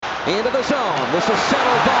into the zone. This is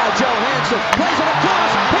settled by Johansson. Plays it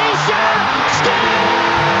across. He shot!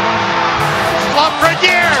 Scores!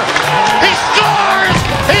 Lafreniere! He scores!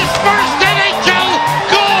 His first NHL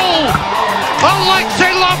goal!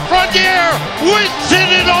 Alexis Lafreniere wins it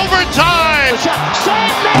in overtime! The shot.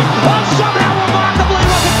 Save made! Oh, somehow remarkably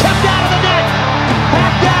wasn't kept out of the net.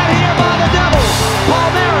 Hacked out here by the Devils.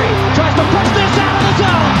 Palmieri tries to push this out of the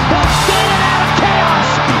zone. He'll skate it out of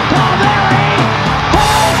chaos. Palmieri!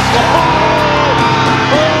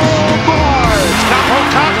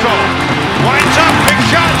 Capo winds up, big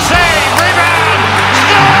shot, save, rebound,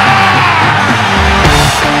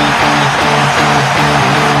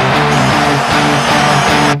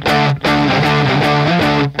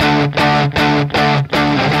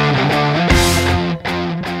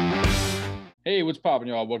 Hey, what's poppin',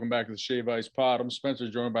 y'all? Welcome back to the Shave Ice Pod. I'm Spencer,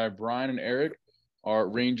 joined by Brian and Eric, our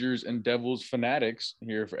Rangers and Devils fanatics,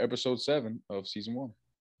 here for episode 7 of season 1.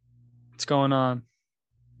 What's going on?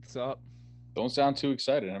 What's up? Don't sound too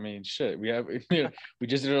excited. I mean, shit. We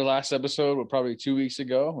just did our last episode, probably 2 weeks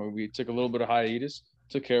ago, where we took a little bit of hiatus,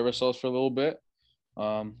 took care of ourselves for a little bit,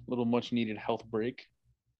 little much needed health break.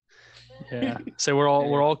 Yeah. So we're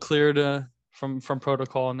all cleared from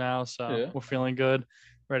protocol now, so We're feeling good,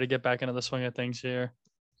 ready to get back into the swing of things here.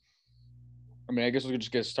 I mean, I guess we could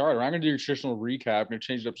just get started. I'm going to do your traditional recap. I'm going to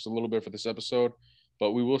change it up just a little bit for this episode,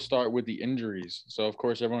 but we will start with the injuries. So, of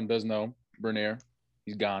course, everyone does know Bernier,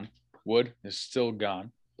 he's gone. Wood is still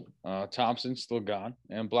gone. Thompson's still gone.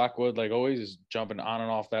 And Blackwood, like always, is jumping on and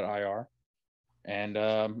off that IR.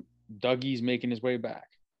 And Dougie's making his way back.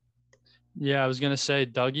 Yeah, I was going to say,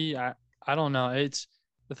 Dougie, I don't know. It's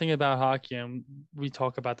the thing about hockey, and we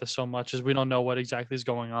talk about this so much, is we don't know what exactly is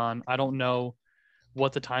going on. I don't know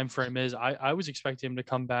what the time frame is. I was expecting him to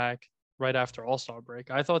come back right after All-Star break.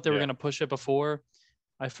 I thought they were going to push it before.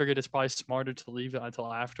 I figured it's probably smarter to leave it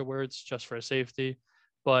until afterwards just for safety.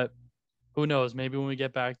 But who knows? Maybe when we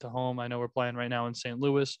get back to home, I know we're playing right now in St.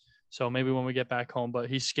 Louis, so maybe when we get back home. But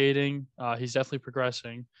he's skating. He's definitely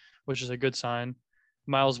progressing, which is a good sign.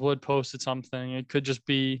 Miles Wood posted something. It could just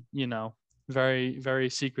be, very, very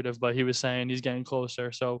secretive, but he was saying he's getting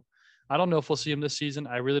closer. So I don't know if we'll see him this season.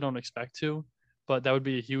 I really don't expect to, but that would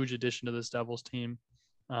be a huge addition to this Devils team,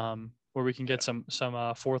 where we can get some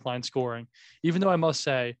fourth line scoring. Even though I must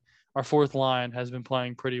say our fourth line has been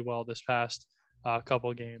playing pretty well this past couple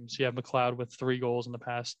of games. You have McLeod with 3 goals in the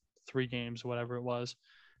past 3 games, whatever it was.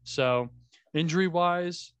 So injury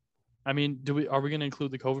wise, I mean, are we going to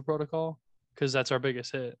include the COVID protocol? Because that's our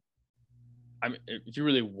biggest hit. I mean, if you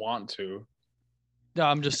really want to. No,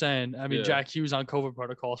 I'm just saying. I mean, Jack Hughes on COVID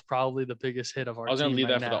protocol is probably the biggest hit of our team. I was going to leave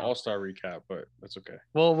right that now. for the All-Star recap, but that's okay.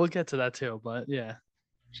 Well, we'll get to that too, but yeah.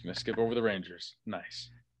 Just going to skip over the Rangers. Nice.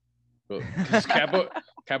 Well,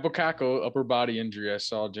 Capo Caco, upper body injury, I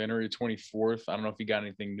saw January 24th. I don't know if you got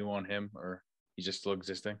anything new on him or he's just still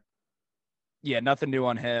existing. Yeah, nothing new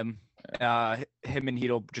on him. Him and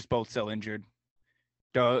Hedl just both still injured.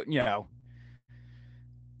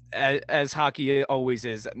 As hockey always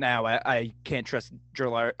is now, I can't trust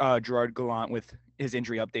Gerard Gallant with his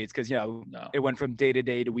injury updates because, It went from day to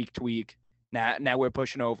day to week. Now we're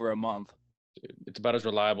pushing over a month. Dude, it's about as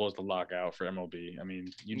reliable as the lockout for MLB. I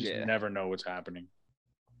mean, you just never know what's happening.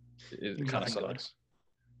 It kind of sucks.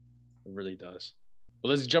 It really does.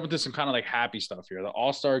 Well, let's jump into some kind of like happy stuff here. The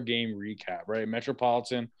All-Star game recap, right?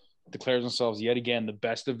 Metropolitan declares themselves yet again the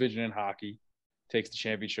best division in hockey, takes the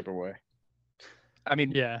championship away. I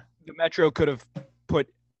mean, the Metro could have put,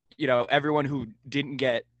 everyone who didn't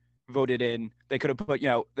get voted in. They could have put,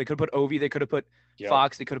 they could have put Ovi, they could have put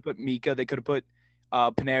Fox, they could have put Mika, they could have put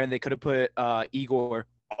Panarin, they could have put Igor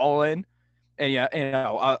all in, and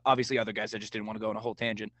obviously other guys that just didn't want to go on a whole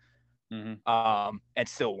tangent, and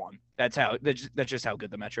still won. That's just how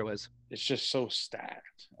good the Metro is. It's just so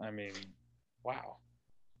stacked. I mean, wow.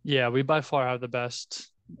 Yeah, we by far have the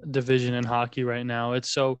best division in hockey right now.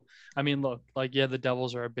 It's so. I mean, look, the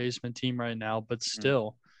Devils are a basement team right now, but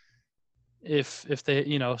still, if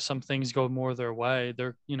they, some things go more their way,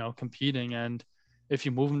 they're, competing, and if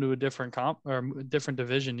you move them to a different comp or a different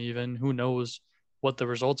division, even who knows what the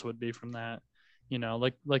results would be from that.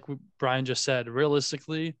 Like Brian just said,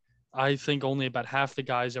 realistically, I think only about half the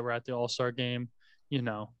guys that were at the All-Star game,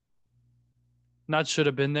 not should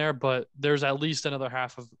have been there, but there's at least another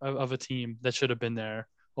half of a team that should have been there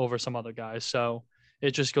over some other guys. So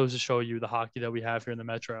it just goes to show you the hockey that we have here in the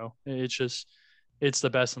Metro. It's the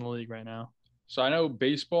best in the league right now. So I know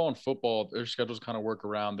baseball and football, their schedules kind of work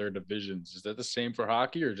around their divisions. Is that the same for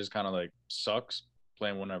hockey or just kind of like sucks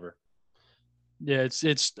playing whenever? Yeah,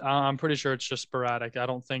 I'm pretty sure it's just sporadic. I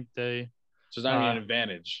don't think So it's not even an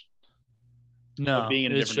advantage. No, of being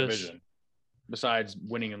in a it's different just, division. Besides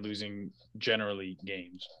winning and losing generally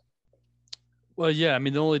games. Well, yeah, I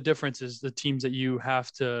mean the only difference is the teams that you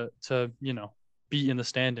have to beat in the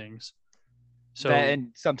standings. So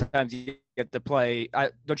and sometimes you have to play.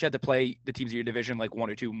 Don't you have to play the teams of your division like 1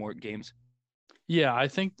 or 2 more games? yeah, I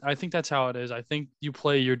think that's how it is. I think you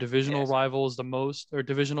play your divisional rivals the most, or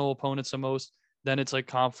divisional opponents the most. Then it's like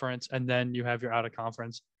conference, and then you have your out of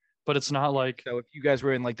conference. But it's not like So if you guys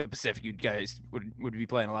were in like the Pacific, you guys would be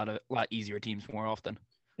playing a lot easier teams more often.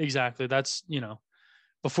 exactly. That's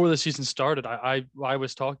before the season started, I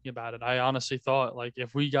was talking about it. I honestly thought like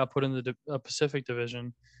if we got put in the Pacific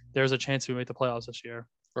Division, there's a chance we make the playoffs this year.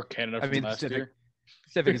 Or Canada from last year.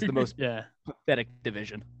 Pacific is the most Yeah, pathetic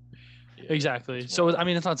division. Yeah, exactly. So I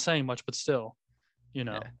mean, it's not saying much, but still,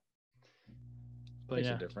 Yeah. But makes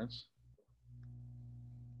yeah, a difference.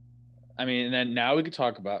 I mean, and then now we could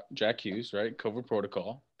talk about Jack Hughes, right? COVID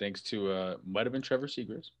protocol, thanks to might have been Trevor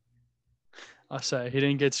Seagrass. I say he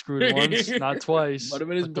didn't get screwed once, not twice, Might have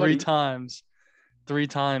been his but 3 buddy. times. 3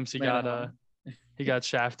 times he Man, got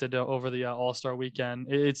shafted over the All-Star weekend.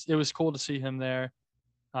 It was cool to see him there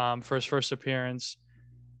for his first appearance.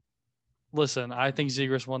 Listen, I think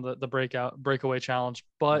Zegras won the breakaway challenge,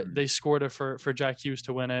 but they scored it for Jack Hughes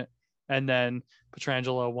to win it, and then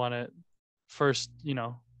Pietrangelo won it first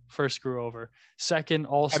screw over. Second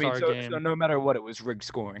All-Star game. So no matter what, it was rigged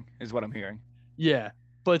scoring, is what I'm hearing. Yeah,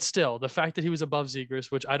 but still, the fact that he was above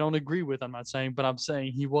Zegras, which I don't agree with, I'm not saying, but I'm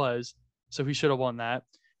saying he was, so he should have won that.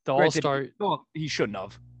 The All-Star. Well, he shouldn't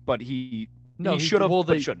have, but he should have. Well,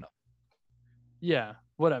 but shouldn't have. Yeah,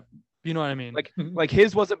 whatever. You know what I mean? Like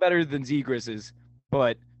his wasn't better than Zegras's,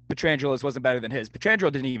 but Pietrangelo's wasn't better than his.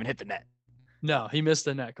 Pietrangelo didn't even hit the net. No, he missed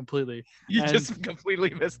the net completely. He just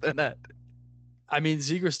completely missed the net. I mean,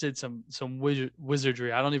 Zegras did some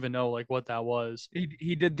wizardry. I don't even know like what that was.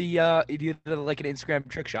 He did like an Instagram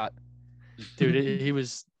trick shot. Dude, he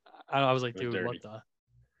was. I was like, dude, dirty. what the?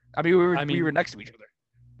 I mean, we were next to each other.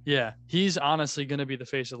 Yeah, he's honestly gonna be the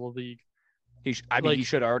face of the league. He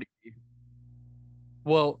should already be.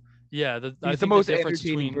 Well, yeah, He's the most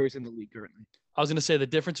entertaining person in the league currently. I was gonna say the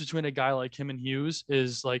difference between a guy like him and Hughes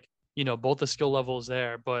is like both the skill levels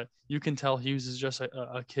there, but you can tell Hughes is just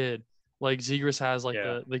a kid. Like Zegras has like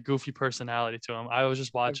the goofy personality to him. I was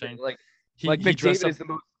just watching. McDavid is the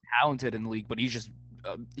most talented in the league, but he's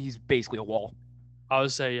basically a wall. I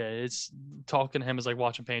would say it's talking to him is like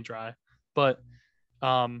watching paint dry. But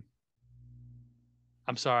I'm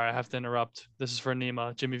sorry, I have to interrupt. This is for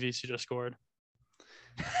Nima. Jimmy Vesey just scored.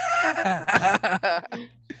 I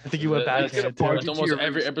think you went back. It's almost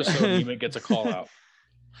every episode Nima gets a call out.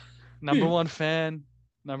 Number one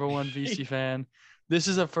VC fan. This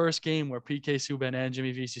is the first game where PK Subban and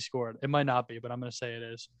Jimmy Vesey scored. It might not be, but I'm going to say it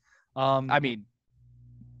is. I mean,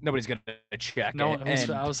 nobody's going to check. No,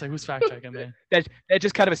 I was like, who's fact checking me? That's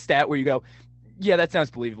just kind of a stat where you go, yeah, that sounds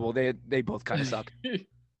believable. They both kind of suck. That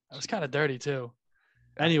was kind of dirty too.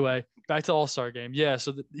 Anyway, back to All-Star game. Yeah,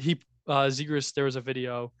 so Zegras, there was a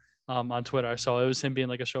video on Twitter. I saw it was him being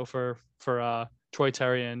like a chauffeur for Troy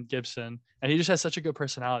Terry and Gibson, and he just has such a good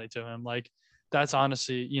personality to him. Like that's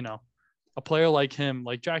honestly, a player like him,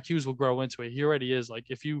 like Jack Hughes will grow into it. He already is. Like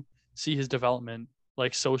if you see his development,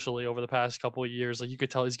 like socially over the past couple of years, like you could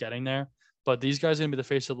tell he's getting there. But these guys are gonna be the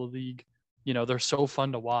face of the league. They're so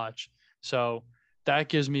fun to watch. So that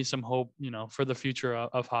gives me some hope, for the future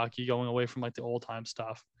of hockey, going away from like the old time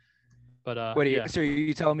stuff. But so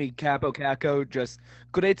you telling me Capo Caco, just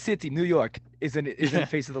great city, New York, isn't the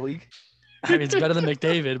face of the league? I mean, it's better than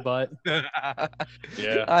McDavid, but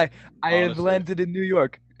yeah, I have landed in New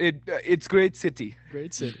York. It's great city.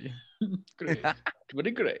 Great city. Great. Pretty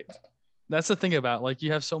great. That's the thing about like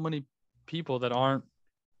you have so many people that aren't.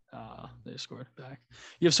 They scored back.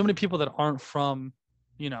 You have so many people that aren't from,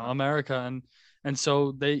 America, and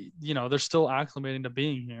so they, they're still acclimating to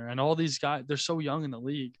being here. And all these guys, they're so young in the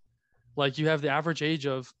league. Like you have the average age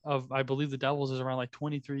of I believe the Devils is around like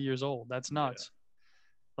 23 years old. That's nuts. Yeah.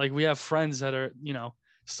 Like we have friends that are,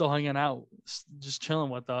 still hanging out, just chilling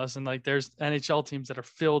with us. And like, there's NHL teams that are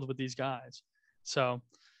filled with these guys. So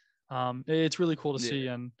it's really cool to see.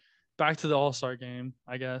 And back to the All-Star game,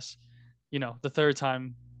 I guess, the third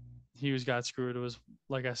time Hughes got screwed, it was,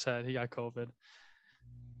 like I said, he got COVID,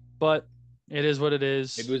 but it is what it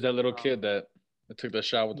is. It was that little kid that took the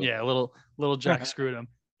shot with him. Yeah. Little Jack screwed him.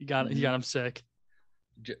 He got him sick.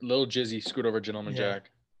 Little Jizzy screwed over Gentleman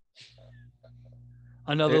Jack.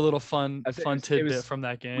 Another little fun tidbit from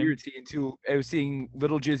that game. Weird seeing too. I was seeing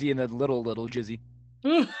little Jizzy and then little Jizzy.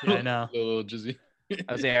 Yeah, I know. Little Jizzy.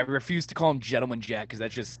 I refuse to call him Gentleman Jack because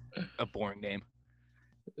that's just a boring name.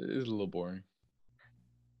 It is a little boring.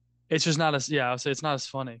 It's just not as I'll say it's not as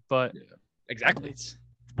funny, but Exactly. it's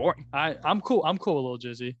boring. I'm cool. I'm cool with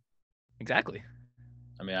Lil Jizzy. Exactly.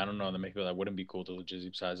 I mean, I don't know the make that wouldn't be cool to Lil Jizzy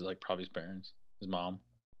besides like probably his parents, his mom.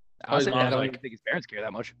 Honestly, mom's I don't like- even think his parents care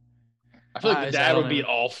that much. I feel like I the dad don't would be know.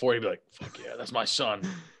 all for it. He'd be like, "Fuck yeah, that's my son."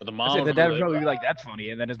 But the I mom, said, the would dad be would probably like, be like, "That's funny,"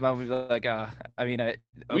 and then his mom would be like,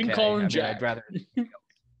 We can call him Jack. I'd rather.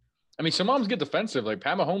 I mean, some moms get defensive. Like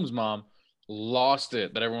Pat Mahomes' mom lost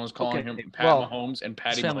it that everyone was calling Okay, him Pat well, Mahomes and His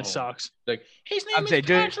Patty family Mahomes. sucks. Like his I'm name saying, is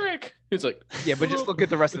dude- Patrick. It's like Yeah, but just look at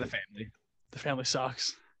the rest of the family. The family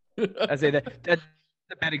sucks. I say that's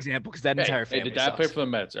a bad example because that entire hey, family the dad played sucks. for the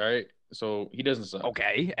Mets. All right, so he doesn't suck.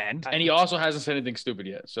 Okay, and And he also hasn't said anything stupid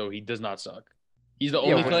yet, so he does not suck. He's the Yeah,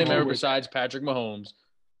 only what's family wrong member with- besides Patrick Mahomes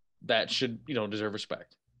that should, deserve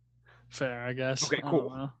respect. Fair, I guess. Okay, I don't cool.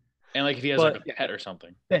 know. And like if he has But- like a pet or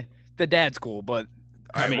something. the dad's cool, but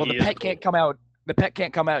I mean, well, he the is pet cool. can't come out. The pet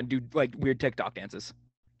can't come out and do like weird TikTok dances.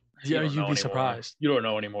 You Yeah, don't you'd know be anymore. surprised. You don't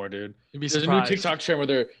know anymore, dude. You'd be There's surprised. a new TikTok trend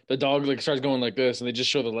where the dog like starts going like this and they just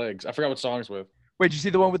show the legs. I forgot what song it's with. Wait, did you see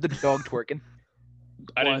the one with the dog twerking?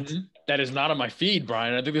 I What? didn't. That is not on my feed,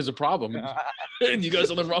 Brian. I think there's a problem. And you got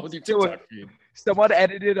something wrong with your TikTok feed. Someone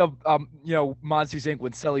edited a Monsters Inc.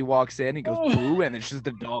 when Sully walks in, he goes Oh. boo, and it's just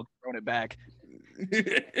the dog throwing it back.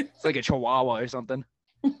 It's like a chihuahua or something.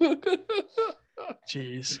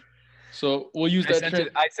 Jeez. So we'll use I that sent trend.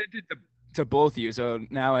 it. I sent it to both of you, so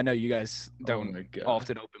now I know you guys Oh don't my God.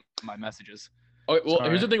 often open my messages. Okay, well, Sorry.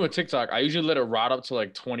 here's the thing with TikTok. I usually let it rot up to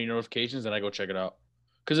like 20 notifications and I go check it out.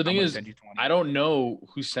 Because the I'm thing gonna is, send you 20. I don't know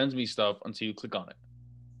who sends me stuff until you click on it.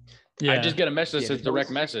 Yeah. I just get a message that Yeah, says it's direct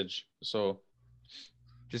always- message. So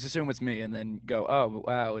Just assume it's me, and then go, oh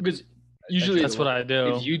wow. it's- because usually That's what I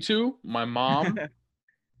do. it's you two, my mom,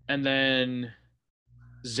 and then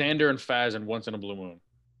Xander and Faz and Once in a Blue Moon.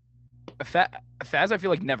 Faz, I feel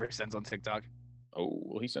like never sends on TikTok. Oh,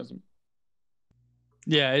 well, he sends them.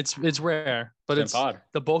 Yeah, it's rare, but Send it's pod.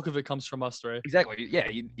 the bulk of it comes from us three. Exactly. Yeah.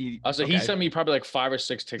 He So he okay. sent me probably like 5 or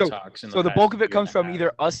 6 TikToks. in So the past bulk of it year comes and a from half.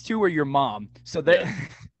 either us two or your mom. So that,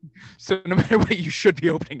 so no matter what, you should be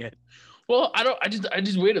opening it. Well, I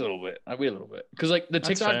just wait a little bit. I wait a little bit because like the That's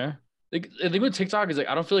TikTok. fair. Like, the thing with TikTok is like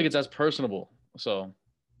I don't feel like it's as personable. So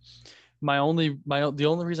The only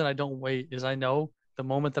reason I don't wait is I know the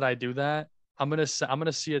moment that I do that, I'm gonna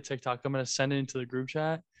see a TikTok. I'm gonna send it into the group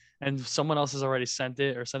chat, and someone else has already sent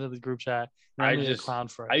it or sent it to the group chat. And I'm gonna get clown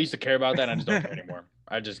for it. I used to care about that. And I just don't care anymore.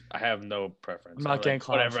 I have no preference. I'm not like, getting clowned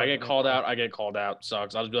whatever. for I it get called out. I get called out.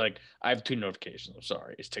 Sucks. I'll just be like, I have 2 notifications. I'm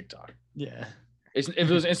sorry. It's TikTok. Yeah, If it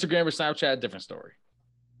was Instagram or Snapchat, different story.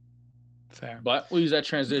 fair. But we'll use that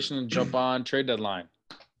transition and jump on trade deadline.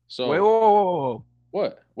 So Wait, whoa.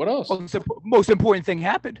 what? What else? Well, the most important thing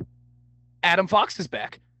happened. Adam Fox is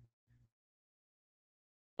back.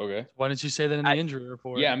 Okay. Why didn't you say that in the injury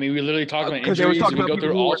report? Yeah, I mean, we literally talk about 'cause they were injuries. talking We about go people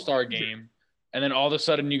through who were All-Star injured. game, and then all of a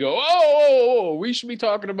sudden you go, oh, we should be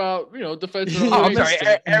talking about defensive. Oh, I'm rating.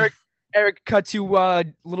 sorry. Eric cut to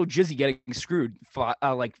little Jizzy getting screwed.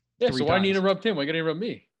 Like Yeah, 3 so why do you times. interrupt him? Why gotta interrupt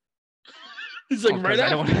me? He's like Oh, right 'cause I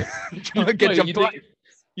don't after. want to get Wait, jumped you twice. think,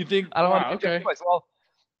 you think? I don't wow, want to get okay. jumped twice. Well,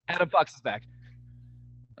 Adam Fox is back.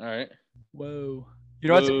 All right. Whoa. You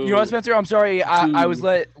know what? You know Whoa. what, Spencer? I'm sorry. I was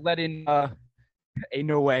Cool. let in a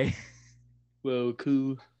no way. Whoa,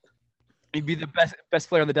 cool. He'd be the best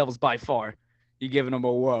player on the Devils by far. You giving him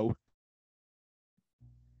a whoa.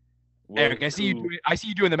 Whoa, Eric, I see you. cool. I see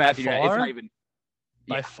you doing the math. It's far? not even.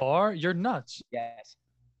 By Yeah. far, you're nuts. Yes.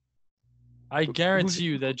 I Who's- guarantee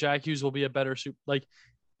you that Jack Hughes will be a better like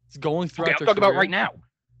going throughout. Okay, I'm their talking about career, right now.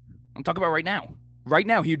 I'm talking about right now. Right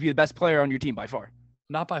now, he'd be the best player on your team by far.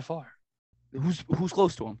 Not by far. Who's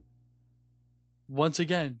close to him? Once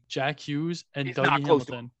again, Jack Hughes and He's not Dougie close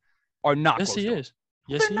to Hamilton. Or not Yes, close he to him. is.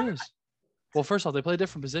 Yes, he They're not. is. Well, first off, they play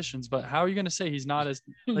different positions, but how are you going to say he's not as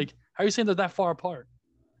like? How are you saying they're that far apart?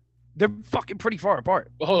 They're fucking pretty far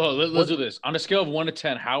apart. Well, hold on. Let's do this. On a scale of 1 to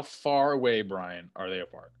 10, how far away, Brian, are they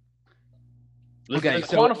apart? Let's Okay,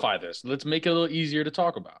 so- quantify this. Let's make it a little easier to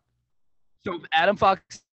talk about. So if Adam Fox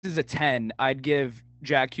is a 10, I'd give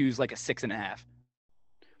Jack Hughes like a 6.5.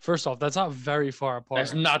 First off, that's not very far apart.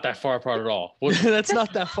 That's not that far apart at all. What- That's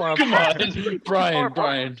not that far Come apart. on,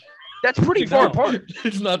 Brian. That's pretty far No, apart.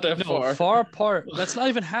 It's not that No, far. far apart. That's not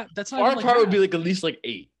even half. That's not Far even apart like would be half. like at least like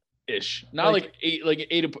 8-ish. Not Like- like 8. Like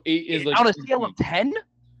 8 is like On a scale of 10,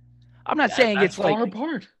 I'm not saying That's it's like far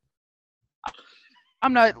apart.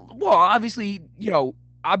 I'm not. Well, obviously,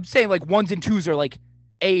 I'm saying like 1s and 2s are like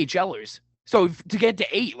AHLers. So to get to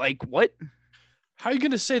 8, like what? How are you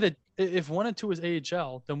going to say that if 1 and 2 is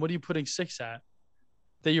AHL, then what are you putting 6 at?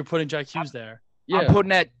 That you're putting Jack Hughes there. Yeah. I'm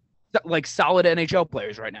putting at like solid NHL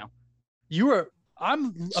players right now. You are I'm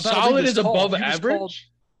about to Solid leave this is call. above You just average. called-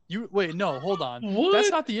 You wait, no, hold on. What? That's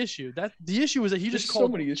not the issue. The issue is that he There's just so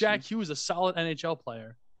called many Jack issues. Hughes a solid NHL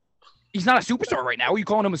player. He's not a superstar right now. Are you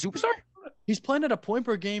calling him a superstar? He's playing at a point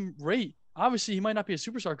per game rate. Obviously, he might not be a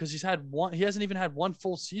superstar because he hasn't even had one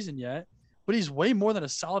full season yet, but he's way more than a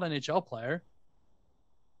solid NHL player.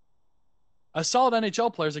 A solid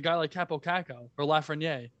NHL player is a guy like Capo Caco or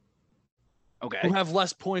Lafreniere, Okay. who have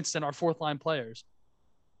less points than our fourth line players.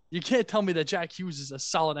 You can't tell me that Jack Hughes is a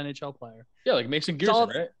solid NHL player. Yeah, like Mason Gearson,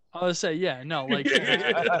 Solid- right? I would say, yeah, no, like He's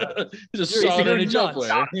a You're solid nuts. NHL player.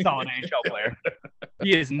 Not a solid NHL player.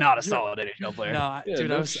 He is not a solid NHL player. no, Yeah, dude,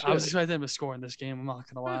 no I was shit. expecting him to score in this game. I'm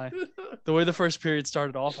not gonna lie. The way the first period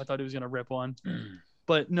started off, I thought he was gonna rip one.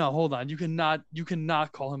 But no, hold on. You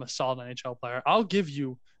cannot call him a solid NHL player. I'll give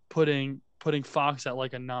you putting Fox at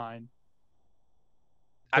like a 9.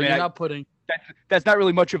 I mean, you're not putting. that's not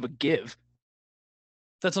really much of a give.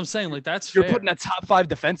 That's what I'm saying. Like that's You're fair. putting a top 5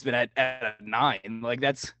 defenseman at a 9. Like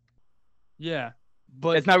that's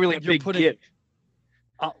but not really a you're big putting, give.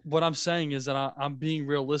 What I'm saying is that I'm being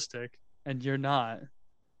realistic, and you're not.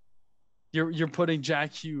 You're putting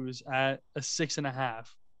Jack Hughes at a 6.5.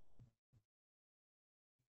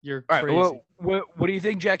 You're All crazy. right. Well, what do you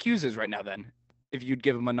think Jack Hughes is right now then? If you'd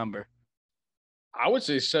give him a number. I would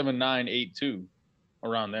say 7.9, 8.2,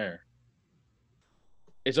 around there.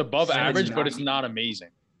 It's above 7.9. average, but it's not amazing.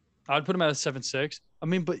 I'd put him at a 7.6. I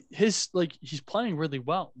mean, but he's playing really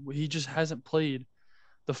well. He just hasn't played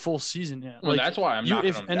the full season yet. Well, Like, that's why I'm not.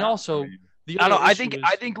 also the I other don't. I issue think is-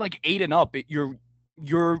 I think like 8 and up,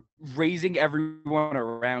 you're raising everyone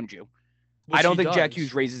around you. which I don't he think Jack does.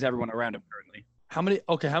 Hughes raises everyone around him currently. How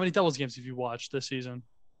many doubles games have you watched this season?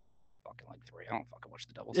 Fucking like 3. I don't fucking watch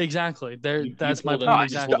the Devils. Exactly. There. You That's my pulled point. a-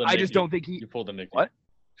 Exactly. I just Nicky. don't think he. You pulled the Nicky. What?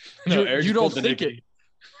 No, You- Eric you just pulled don't the think Nicky. it.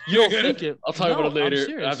 You don't think it. I'll talk about it No, I'm later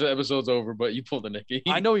serious. after the episode's over, but you pulled the Nicky.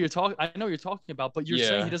 I know what you're talking. I know what you're talking about, but you're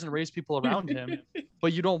saying Yeah. he doesn't raise people around him,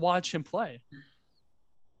 but you don't watch him play.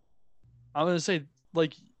 I'm gonna say,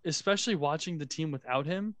 like, especially watching the team without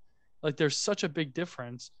him, like, there's such a big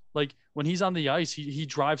difference. Like when he's on the ice, he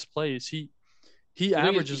drives plays. He The thing is,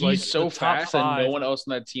 averages he's like so a top fast, 5. and no one else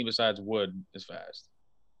in that team besides Wood is fast.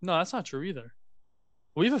 No, that's not true either.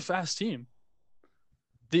 We have a fast team.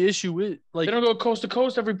 The issue is like They don't go coast to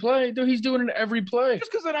coast every play. Dude, he's doing it every play.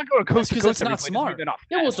 Just because they're not going coast to 'cause coast that's every not play doesn't smart. mean they're not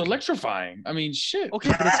Yeah, well, it's fast. electrifying. I mean, shit.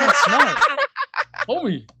 okay, but it's not smart.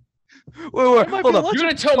 Homie, Wait, might be hold up. you're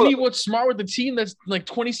gonna tell me what's smart with the team that's like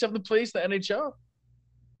 27th place in the NHL?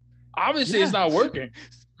 Obviously, it's Yeah. not working.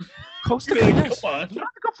 Coast to I mean, coast. come on. You don't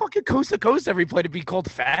have to go fucking coast to coast every play to be called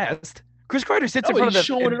fast. Chris Kreider sits No, in front of he's the.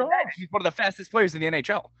 showing it off. He's one of the fastest players in the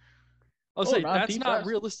NHL. I'll Oh, say not that's the not fast.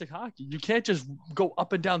 realistic hockey. You can't just go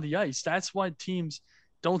up and down the ice. That's why teams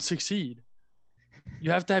don't succeed.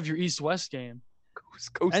 You have to have your east-west game.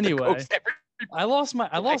 Coast Anyway. to coast every. I lost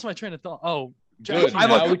my train of thought. Oh, Good. Jack, Now we can I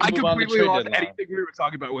move on to completely trade lost deadline. anything we were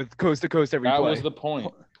talking about with coast to coast every That play. was the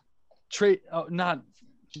point. trade. Oh, not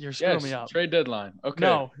you're screwing Yes, me up. trade deadline. Okay.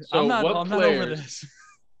 No, so I'm not. what I'm players, not over this.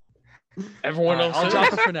 Everyone All right, else I'll is?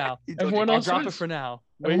 drop it for now. Everyone I'll else drop is? it for now.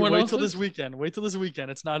 Everyone Wait else till is? this weekend. Wait till this weekend.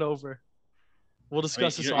 It's not over. We'll I mean,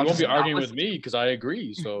 discuss this. you on won't be Tuesday. arguing with me because I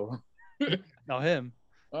agree. So, No, him.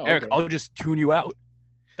 oh, Eric, okay. I'll just tune you out.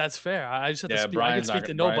 That's fair. I just have to Yeah, speak. I can Brian's speak not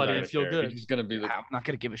to gonna- nobody Brian's and not feel gonna care. good. He's gonna be the. I'm not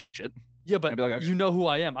gonna give a shit. Yeah, but I'd be like, you know who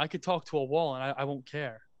I am. I could talk to a wall and I won't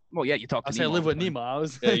care. Well, yeah, you talk to I'll say I Nemo live all with the time. Nima. I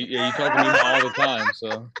was. Yeah, you talk to me all the time.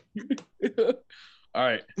 So, all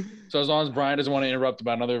right. So as long as Brian doesn't want to interrupt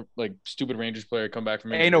about another like stupid Rangers player come back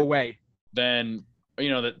from injury, Ain't no way. then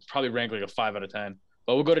that's probably ranked like a 5 out of 10.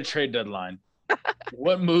 But we'll go to trade deadline.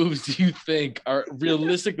 What moves do you think are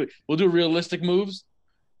realistically? We'll do realistic moves,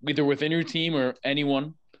 either within your team or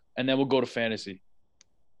anyone, and then we'll go to fantasy.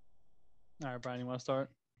 All right, Brian, you want to start?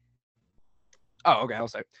 Oh, okay, I'll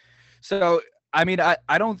say. So, I mean, I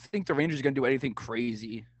don't think the Rangers are gonna do anything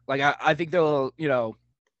crazy. Like, I think they'll, they'll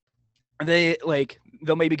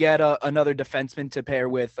maybe get another defenseman to pair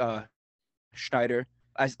with Schneider.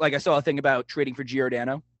 I saw a thing about trading for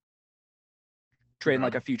Giordano, trading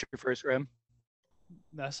like a future first for him.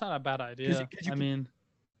 That's not a bad idea. 'cause you I can- mean,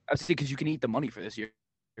 I see, because you can eat the money for this year,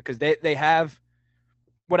 because they have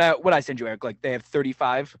what I send you, Eric. Like, they have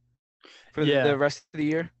 35 for Yeah. the rest of the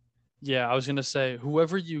year. yeah, I was gonna say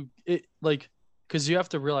whoever because you have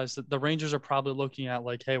to realize that the Rangers are probably looking at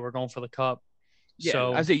like, hey, we're going for the cup. Yeah,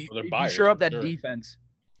 So I say Well, they're you buyers, shore up for that sure. defense.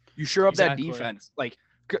 You shore up Exactly. that defense. Like,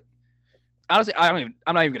 honestly, I'm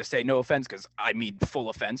not even gonna say no offense, because I mean full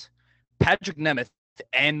offense. Patrick Nemeth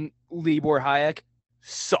and Libor Hayek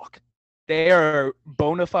suck. They are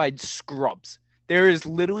bona fide scrubs. There is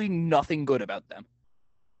literally nothing good about them.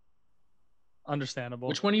 Understandable.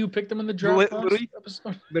 Which one of you picked them in the draft?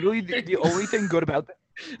 Literally, the only thing good about them.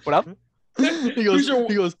 What up? He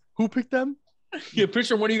goes, who picked them? Yeah, pretty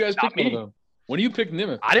sure one of you guys Not picked one of me. them. When do you pick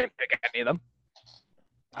Nimith? I didn't pick any of them.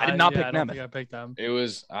 I did not pick I don't Nemeth. think I picked them. It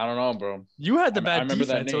was, I don't know, bro. You had the I bad remember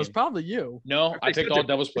that defense, so it was name. probably you. No, I picked all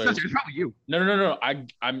Devils players. It's probably you. No.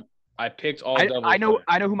 I picked all Devils I know. players.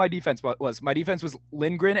 I know who my defense was. My defense was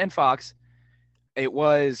Lindgren and Fox. It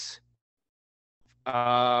was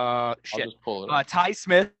I'll just pull it up. Ty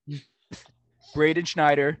Smith, Braden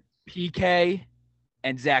Schneider, PK,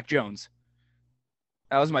 and Zach Jones.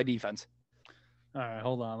 That was my defense. All right,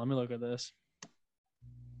 hold on. Let me look at this.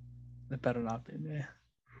 It better not be me.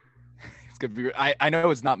 It's gonna be. I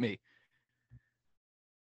know it's not me.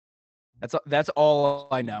 That's all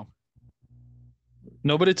I know.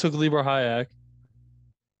 Nobody took Libor Hayek.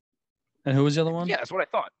 And who was the other one? Yeah, that's what I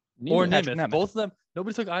thought. Or Patrick Nemeth. Nemeth. Both of them.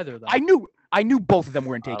 Nobody took either of them. I knew both of them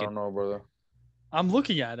weren't I taken. don't know, brother. I'm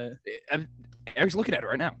looking at it. Eric's looking at it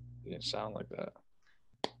right now. It didn't sound like that.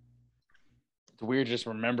 It's weird just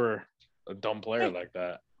remember a dumb player like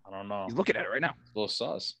that. I don't know. He's looking at it right now. It's a little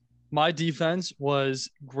sus. My defense was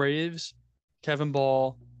Graves, Kevin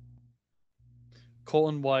Ball,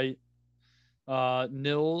 Colton White,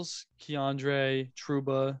 Nils, Keandre,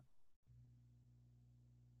 Trouba.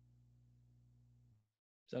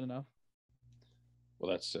 Is that enough?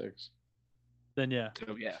 Well, that's 6. Then yeah.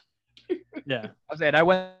 So yeah. Yeah. I said I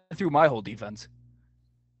went through my whole defense.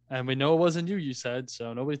 And we know it wasn't you said,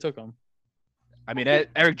 so nobody took them. I mean,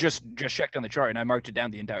 Eric just checked on the chart and I marked it down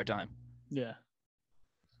the entire time. Yeah.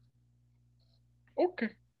 Okay.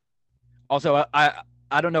 Also, I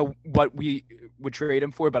don't know what we would trade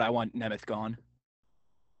him for, but I want Nemeth gone.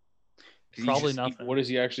 Probably nothing. What is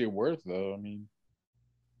he actually worth, though? I mean,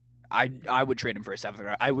 I would trade him for a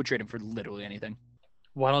 7th. I would trade him for literally anything.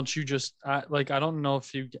 Why don't you just I don't know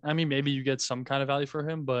if you. I mean, maybe you get some kind of value for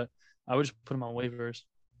him, but I would just put him on waivers.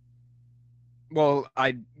 Well,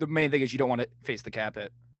 the main thing is you don't want to face the cap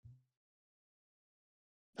hit.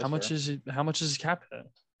 that's How much fair. is it? How much is his cap hit?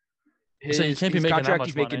 His, So you can't be his making that contract, much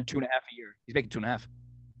he's making money. 2.5 a year. He's making 2.5.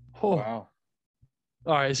 Oh. Wow.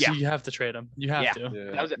 All right, so Yeah. you have to trade him. You have to.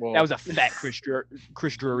 Yeah. That was a fat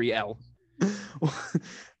Chris Drury L.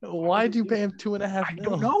 Why do you pay him 2.5 I mil?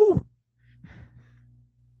 don't know.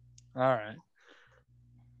 All right.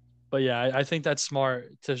 But yeah, I think that's smart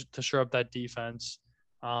to shore up that defense.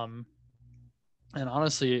 And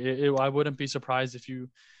honestly, I wouldn't be surprised if you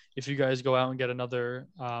guys go out and get another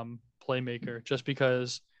playmaker, just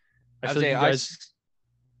because I feel like you guys.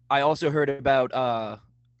 I also heard about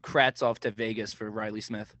Kratz to Vegas for Riley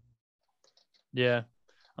Smith. Yeah,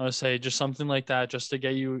 I would say just something like that, just to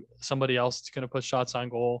get you somebody else that's going to put shots on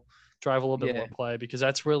goal, drive a little bit more play, because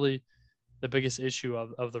that's really the biggest issue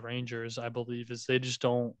of the Rangers, I believe, is they just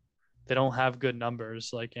don't have good numbers,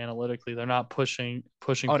 like analytically. They're not pushing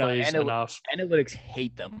plays enough. Analytics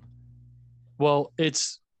hate them. Well,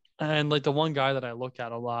 and like the one guy that I look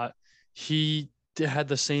at a lot, he had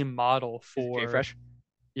the same model for Jay Fresh.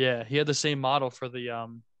 Yeah, he had the same model for the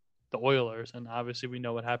Oilers, and obviously we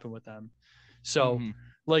know what happened with them. So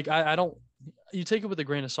like I don't, you take it with a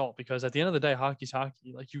grain of salt, because at the end of the day, hockey's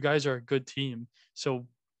hockey. Like, you guys are a good team. So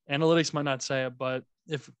analytics might not say it, but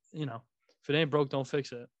if it ain't broke, don't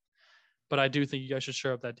fix it. But I do think you guys should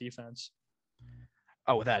shore up that defense.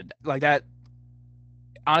 Oh, with that.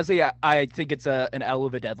 Honestly, I think it's an L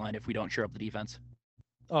of a deadline if we don't shore up the defense.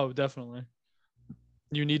 Oh, definitely.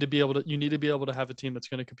 You need to be able to have a team that's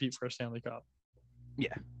going to compete for a Stanley Cup.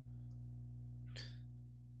 Yeah.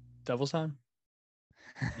 Devils time.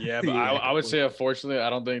 Yeah, but I would say, unfortunately, I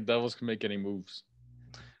don't think Devils can make any moves.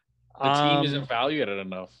 The team isn't valued at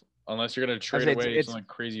enough, unless you're going to trade away some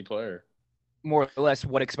crazy player. More or less,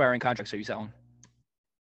 what expiring contracts are you selling?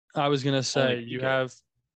 I was going to say PK. you have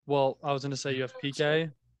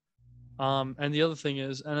PK. And the other thing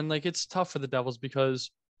is, and then, like, it's tough for the Devils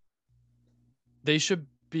because they should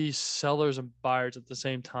be sellers and buyers at the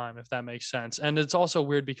same time, if that makes sense. And it's also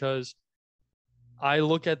weird because I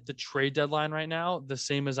look at the trade deadline right now the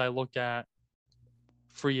same as I look at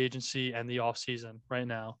free agency and the offseason right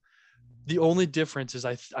now. The only difference is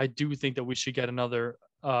I do think that we should get another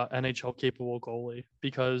NHL capable goalie,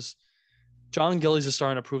 because John Gillies is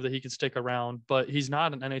starting to prove that he can stick around, but he's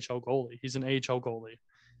not an NHL goalie. He's an AHL goalie.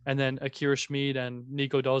 And then Akira Schmid and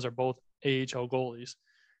Nico Doz are both AHL goalies.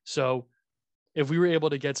 So if we were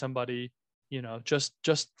able to get somebody, just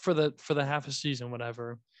for the half a season,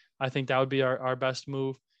 whatever, I think that would be our best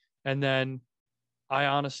move. And then I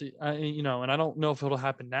honestly, and I don't know if it'll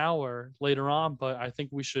happen now or later on, but I think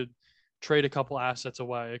we should trade a couple assets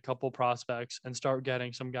away, a couple prospects, and start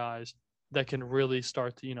getting some guys that can really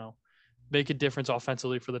start to, make a difference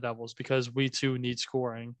offensively for the Devils because we too need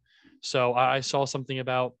scoring. So I saw something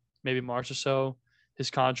about maybe March or so. His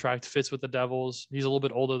contract fits with the Devils. He's a little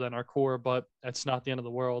bit older than our core, but that's not the end of the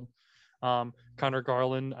world. Connor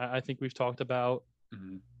Garland, I think we've talked about.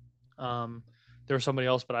 Mm-hmm. There was somebody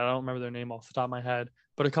else, but I don't remember their name off the top of my head.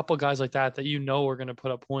 But a couple of guys like that are going to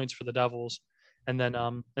put up points for the Devils, and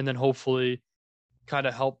then hopefully kind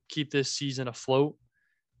of help keep this season afloat.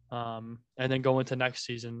 And then go into next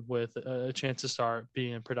season with a chance to start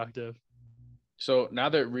being productive. So now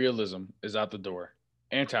that realism is out the door,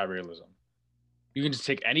 anti-realism, you can just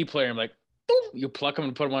take any player and like, boom, you pluck them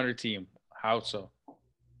and put them on your team. How so?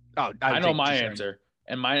 Oh, I know my answer,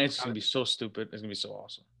 and my answer is gonna be so stupid. It's gonna be so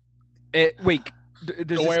awesome. Wait,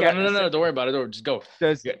 don't worry about it. No, don't worry about it. Just go.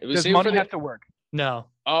 Does money have to work? No.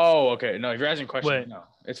 Oh, okay. No, if you're asking questions, Wait. no.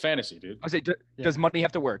 It's fantasy, dude. I say, does money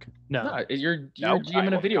have to work? No. You're GM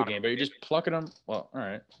in a video game, but you're just plucking them. Well, all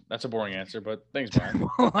right. That's a boring answer, but thanks, Brian.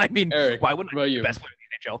 Well, I mean, Eric, why wouldn't what about you? The best player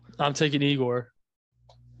in the NHL? I'm taking Igor.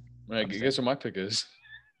 Right, guess what my pick is.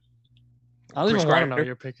 I don't even want to know what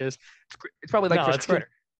your pick is. It's probably like Chris Kreider.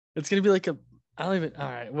 It's gonna be like a. I don't even. All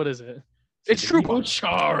right, what is it? It's Trouba.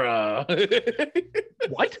 Chara.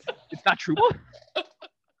 What? It's not Trouba?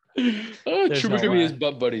 Trouba could be his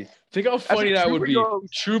butt buddy. Think how funny that would be.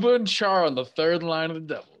 Trouba and Chara on the third line of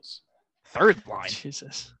the Devils. Third line?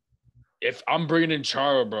 Jesus. If I'm bringing in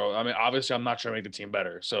Chara, bro, I mean, obviously I'm not trying to make the team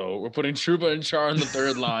better. So we're putting Trouba and Chara on the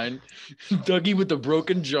third line. Dougie with the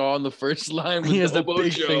broken jaw on the first line. He has the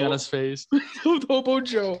big thing on his face. With Hobo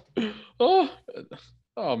Joe.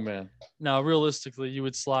 Oh, man. Now, realistically, you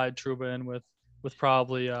would slide Trouba in with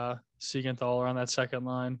probably Siegenthaler on that second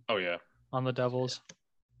line. Oh, yeah. On the Devils.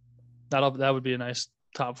 That would be a nice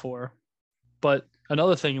top four. But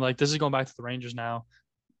another thing, like this is going back to the Rangers now.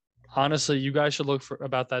 Honestly, you guys should look for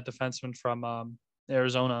about that defenseman from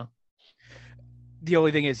Arizona. The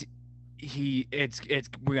only thing is, we're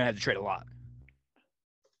gonna have to trade a lot.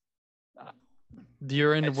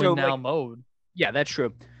 You're in win now mode. Yeah, that's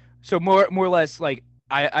true. So more or less, like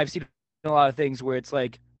I've seen a lot of things where it's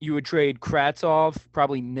like you would trade Kravtsov,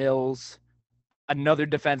 probably Nils, another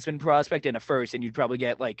defenseman prospect, and a first, and you'd probably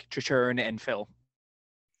get like Chichurn and Phil.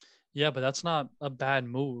 Yeah, but that's not a bad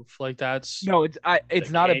move. Like that's it's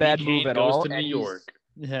not a bad move at all. Goes to New York.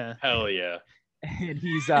 Yeah. Hell yeah. And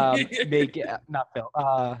he's making not Phil.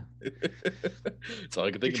 That's all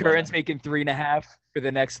I can think Chichurn's about. Making 3.5 for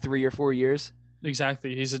the next 3 or 4 years.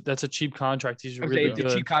 Exactly. That's a cheap contract. He's really good.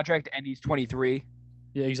 It's a cheap contract, and he's 23.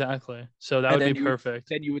 Yeah, exactly. So that would be perfect.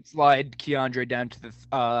 Then you would slide Keandre down to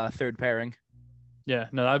the third pairing. Yeah,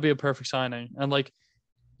 no, that'd be a perfect signing. And like,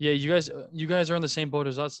 yeah, you guys are in the same boat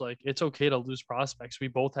as us. Like, it's okay to lose prospects. We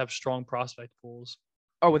both have strong prospect pools.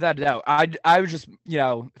 Oh, without a doubt. I was just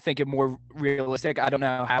thinking more realistic. I don't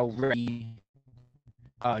know how ready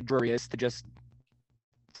Drury is to just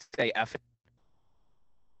say F it.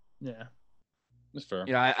 Yeah. That's fair.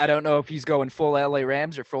 I don't know if he's going full LA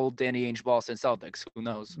Rams or full Danny Ainge Boston Celtics. Who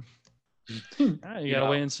knows? You gotta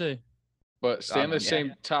wait and see. But stay on the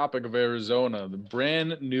same topic of Arizona, the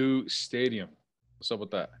brand new stadium. What's up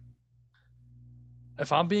with that?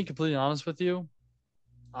 If I'm being completely honest with you,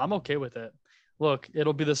 I'm okay with it. Look,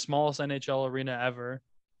 it'll be the smallest NHL arena ever.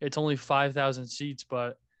 It's only 5,000 seats,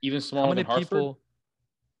 but even smaller than Hartford? People?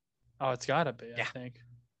 Oh, it's gotta be. Yeah. I think.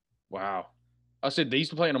 Wow. I said they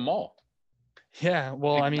used to play in a mall. Yeah,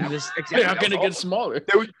 well, I mean, this exactly how can it get smaller?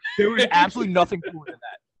 There was absolutely nothing cooler than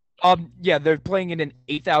that. Yeah, they're playing in an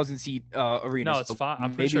 8,000 seat arena. No, it's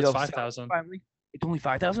I'm pretty sure it's 5,000. It's only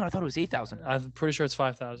 5,000. I thought it was 8,000. I'm pretty sure it's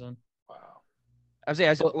 5,000. Wow.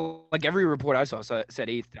 I saw, like every report I saw said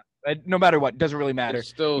 8,000. No matter what, doesn't really matter. It's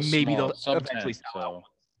still maybe small. they'll eventually sell out.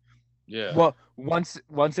 Yeah. Well, once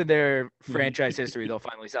in their franchise history, they'll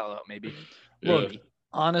finally sell out. Maybe. Yeah. Look,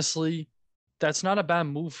 honestly, that's not a bad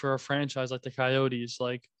move for a franchise like the Coyotes.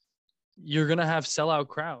 Like, you're gonna have sellout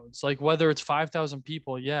crowds. Like, whether it's 5,000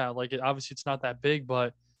 people, yeah. Like, obviously it's not that big,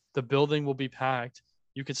 but the building will be packed.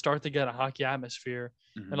 You could start to get a hockey atmosphere,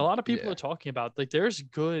 and a lot of people are talking about like there's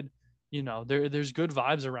good, there's good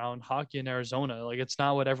vibes around hockey in Arizona. Like, it's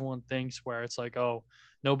not what everyone thinks, where it's like, oh,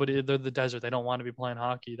 they're the desert, they don't want to be playing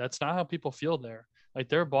hockey. That's not how people feel there. Like,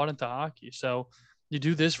 they're bought into hockey. So you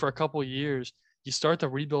do this for a couple of years, you start to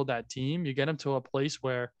rebuild that team, you get them to a place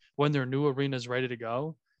where when their new arena is ready to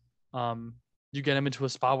go, you get them into a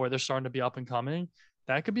spot where they're starting to be up and coming.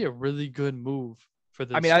 That could be a really good move for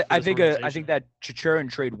this. I mean, I think that Chichurn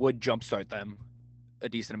trade would jumpstart them a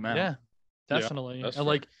decent amount. Yeah, definitely. Yeah, and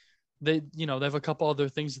like they have a couple other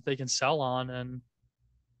things that they can sell on, and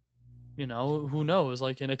who knows?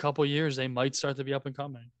 Like, in a couple of years, they might start to be up and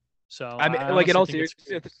coming. So I mean, like, in all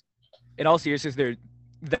seriousness, in all seriousness,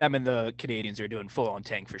 them and the Canadians are doing full on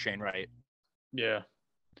tank for Shane Wright. Yeah.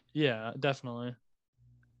 Yeah, definitely.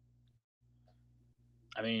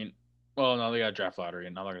 I mean, well, no, they got draft lottery,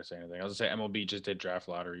 and I'm not gonna say anything. I was gonna say MLB just did draft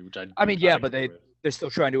lottery, which I mean, yeah, but they're still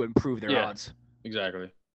trying to improve their odds.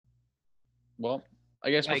 Exactly. Well,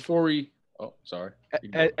 I guess before we, sorry.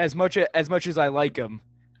 As much as I like him,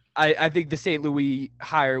 I think the St. Louis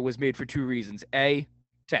hire was made for two reasons: A,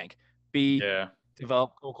 tank; B,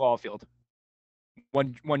 develop Cole Caulfield.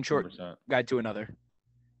 One short 100%. Guy to another.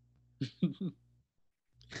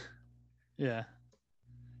 Yeah.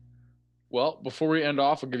 Well, before we end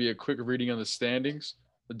off, I'll give you a quick reading on the standings.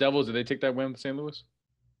 The Devils, did they take that win with St. Louis?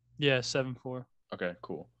 Yeah, 7-4. Okay,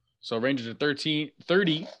 cool. So Rangers are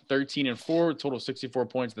 13-4, total 64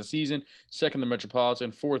 points in the season. Second in the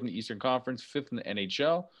Metropolitan, fourth in the Eastern Conference, fifth in the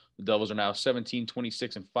NHL. The Devils are now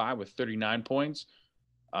 17-26-5 with 39 points.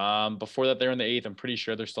 Before that, they're in the eighth. I'm pretty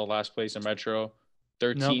sure they're still last place in Metro.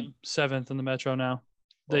 7th in the Metro now.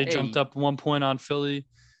 They jumped up 1 point on Philly,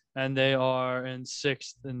 and they are in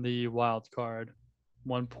 6th in the wild card,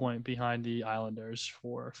 1 point behind the Islanders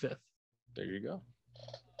for 5th. There you go.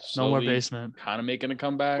 No more basement. Kind of making a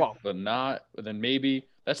comeback, but not. But then maybe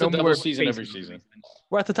that's the Devils season every season.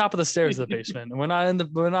 We're at the top of the stairs of the basement. We're not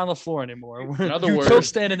on the floor anymore. In other words, we're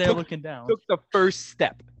standing there looking down. Took the first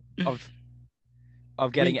step of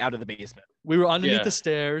getting out of the basement. We were underneath the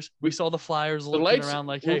stairs. We saw the Flyers looking around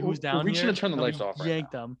like, "Hey, who's down here?" We should have turned the lights off.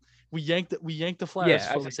 Yanked them. We yanked the Flyers.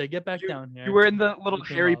 Yeah, we say, "Get back down here." You were in the little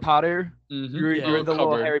Harry Potter. Mm-hmm. You were in the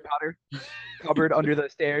little Harry Potter cupboard under the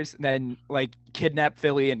stairs, and then like kidnap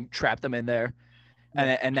Philly and trap them in there.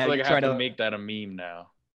 And now you're trying to make that a meme now.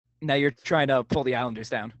 Now you're trying to pull the Islanders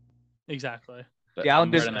down. Exactly. The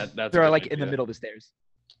Islanders they're like in the middle of the stairs,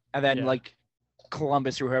 and then like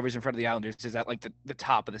Columbus or whoever's in front of the Islanders is at like the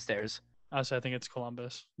top of the stairs. I think it's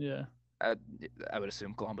Columbus. Yeah. I would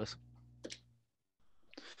assume Columbus.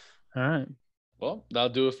 All right. Well, that'll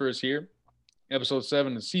do it for us here. Episode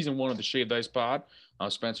 7 of Season 1 of the Shaved Ice Pod.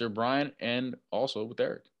 I'm Spencer, Brian, and also with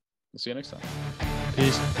Eric. We'll see you next time.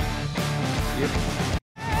 Peace. Yep.